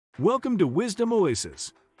Welcome to Wisdom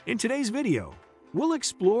Oasis. In today's video, we'll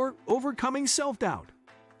explore overcoming self-doubt.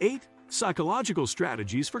 8 psychological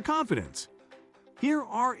strategies for confidence. Here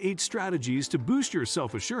are 8 strategies to boost your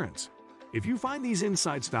self-assurance. If you find these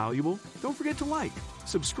insights valuable, don't forget to like,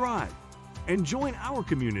 subscribe, and join our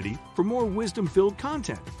community for more wisdom-filled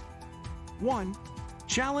content. 1.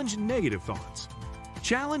 Challenge negative thoughts.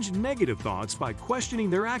 Challenge negative thoughts by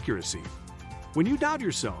questioning their accuracy. When you doubt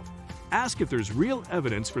yourself, ask if there's real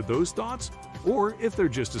evidence for those thoughts or if they're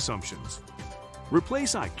just assumptions.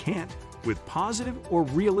 Replace "I can't" with positive or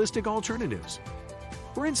realistic alternatives.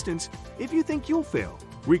 For instance, if you think you'll fail,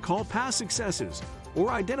 recall past successes or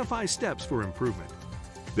identify steps for improvement.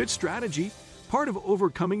 This strategy, part of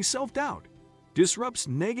overcoming self-doubt, disrupts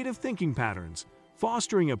negative thinking patterns,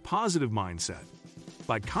 fostering a positive mindset.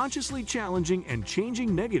 By consciously challenging and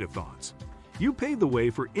changing negative thoughts, you pave the way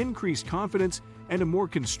for increased confidence and a more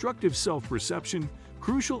constructive self-perception,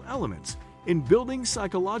 crucial elements in building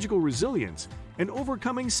psychological resilience and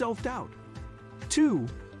overcoming self-doubt. 2.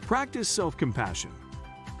 Practice self-compassion.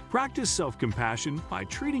 Practice self-compassion by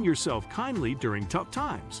treating yourself kindly during tough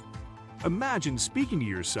times. Imagine speaking to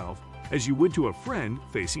yourself as you would to a friend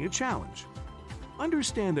facing a challenge.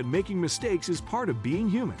 Understand that making mistakes is part of being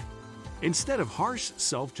human. Instead of harsh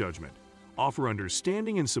self-judgment, offer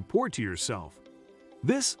understanding and support to yourself.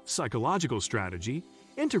 This psychological strategy,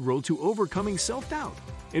 integral to overcoming self-doubt,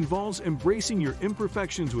 involves embracing your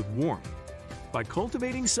imperfections with warmth. By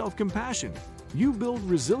cultivating self-compassion, you build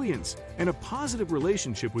resilience and a positive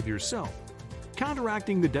relationship with yourself,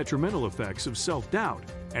 counteracting the detrimental effects of self-doubt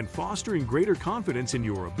and fostering greater confidence in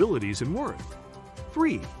your abilities and worth.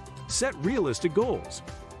 3. Set realistic goals.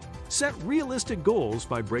 Set realistic goals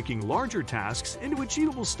by breaking larger tasks into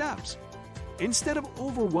achievable steps. Instead of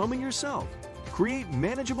overwhelming yourself, create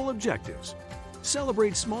manageable objectives.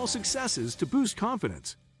 Celebrate small successes to boost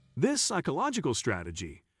confidence. This psychological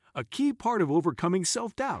strategy, a key part of overcoming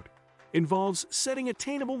self-doubt, involves setting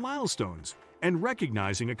attainable milestones and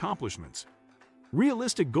recognizing accomplishments.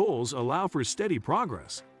 Realistic goals allow for steady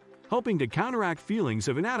progress, helping to counteract feelings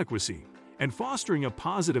of inadequacy and fostering a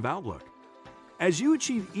positive outlook. As you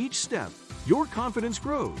achieve each step, your confidence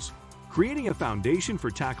grows, creating a foundation for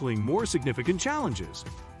tackling more significant challenges.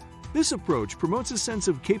 This approach promotes a sense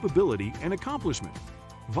of capability and accomplishment,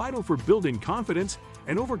 vital for building confidence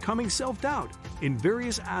and overcoming self-doubt in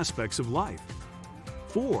various aspects of life.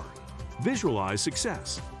 4. Visualize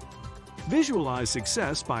success. Visualize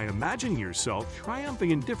success by imagining yourself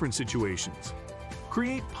triumphing in different situations.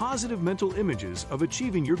 Create positive mental images of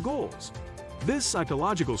achieving your goals. This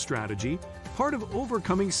psychological strategy, part of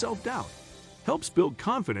overcoming self-doubt, helps build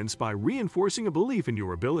confidence by reinforcing a belief in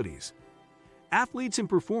your abilities. Athletes and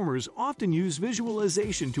performers often use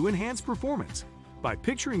visualization to enhance performance. By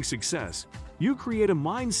picturing success, you create a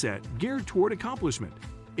mindset geared toward accomplishment,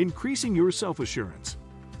 increasing your self-assurance.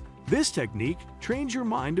 This technique trains your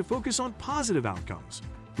mind to focus on positive outcomes,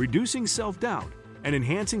 reducing self-doubt and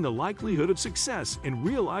enhancing the likelihood of success in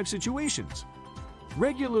real-life situations.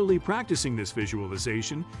 Regularly practicing this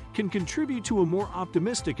visualization can contribute to a more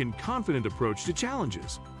optimistic and confident approach to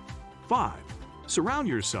challenges. 5. Surround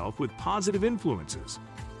yourself with positive influences.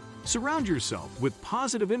 Surround yourself with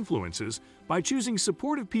positive influences by choosing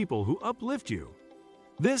supportive people who uplift you.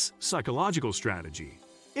 This psychological strategy,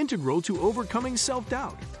 integral to overcoming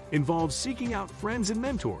self-doubt, involves seeking out friends and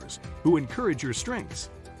mentors who encourage your strengths.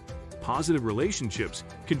 Positive relationships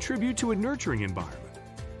contribute to a nurturing environment,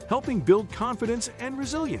 helping build confidence and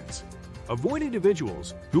resilience. Avoid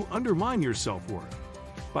individuals who undermine your self-worth.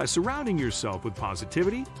 By surrounding yourself with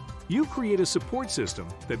positivity, you create a support system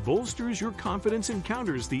that bolsters your confidence and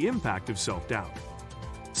counters the impact of self-doubt.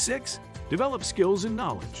 6. Develop skills and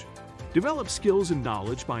knowledge. Develop skills and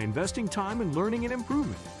knowledge by investing time in learning and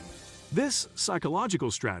improvement. This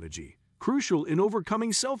psychological strategy, crucial in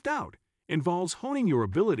overcoming self-doubt, involves honing your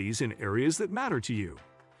abilities in areas that matter to you.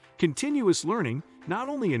 Continuous learning not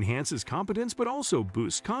only enhances competence but also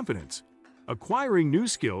boosts confidence. Acquiring new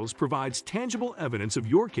skills provides tangible evidence of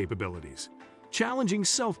your capabilities, challenging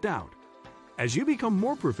self-doubt. As you become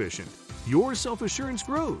more proficient, your self-assurance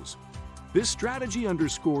grows. This strategy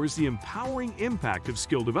underscores the empowering impact of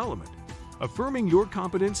skill development, affirming your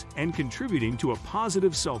competence and contributing to a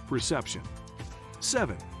positive self-perception.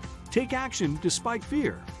 7. Take action despite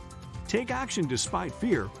fear. Take action despite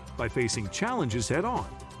fear by facing challenges head-on.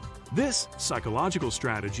 This psychological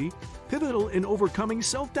strategy, pivotal in overcoming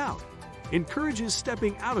self-doubt, encourages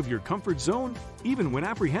stepping out of your comfort zone even when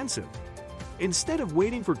apprehensive. Instead of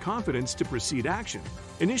waiting for confidence to precede action,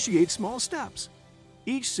 initiate small steps.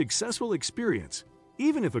 Each successful experience,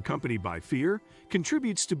 even if accompanied by fear,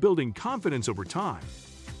 contributes to building confidence over time.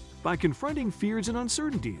 By confronting fears and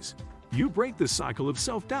uncertainties, you break the cycle of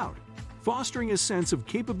self-doubt, fostering a sense of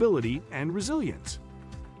capability and resilience.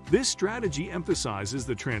 This strategy emphasizes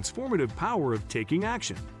the transformative power of taking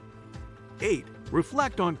action. 8.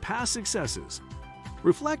 Reflect on past successes.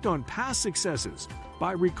 Reflect on past successes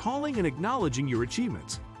by recalling and acknowledging your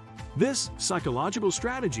achievements. This psychological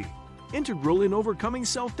strategy, integral in overcoming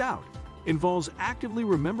self-doubt, involves actively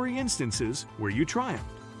remembering instances where you triumphed.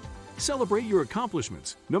 Celebrate your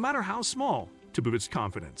accomplishments, no matter how small, to boost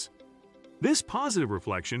confidence. This positive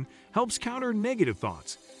reflection helps counter negative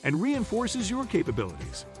thoughts and reinforces your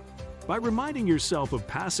capabilities. By reminding yourself of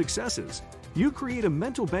past successes, you create a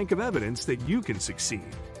mental bank of evidence that you can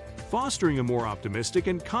succeed, fostering a more optimistic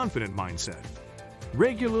and confident mindset.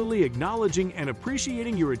 Regularly acknowledging and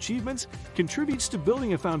appreciating your achievements contributes to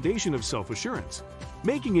building a foundation of self-assurance,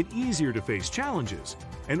 making it easier to face challenges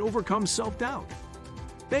and overcome self-doubt.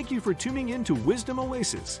 Thank you for tuning in to Wisdom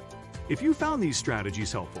Oasis. If you found these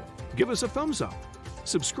strategies helpful, give us a thumbs up,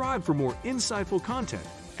 subscribe for more insightful content,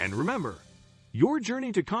 and remember, your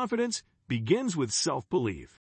journey to confidence begins with self-belief.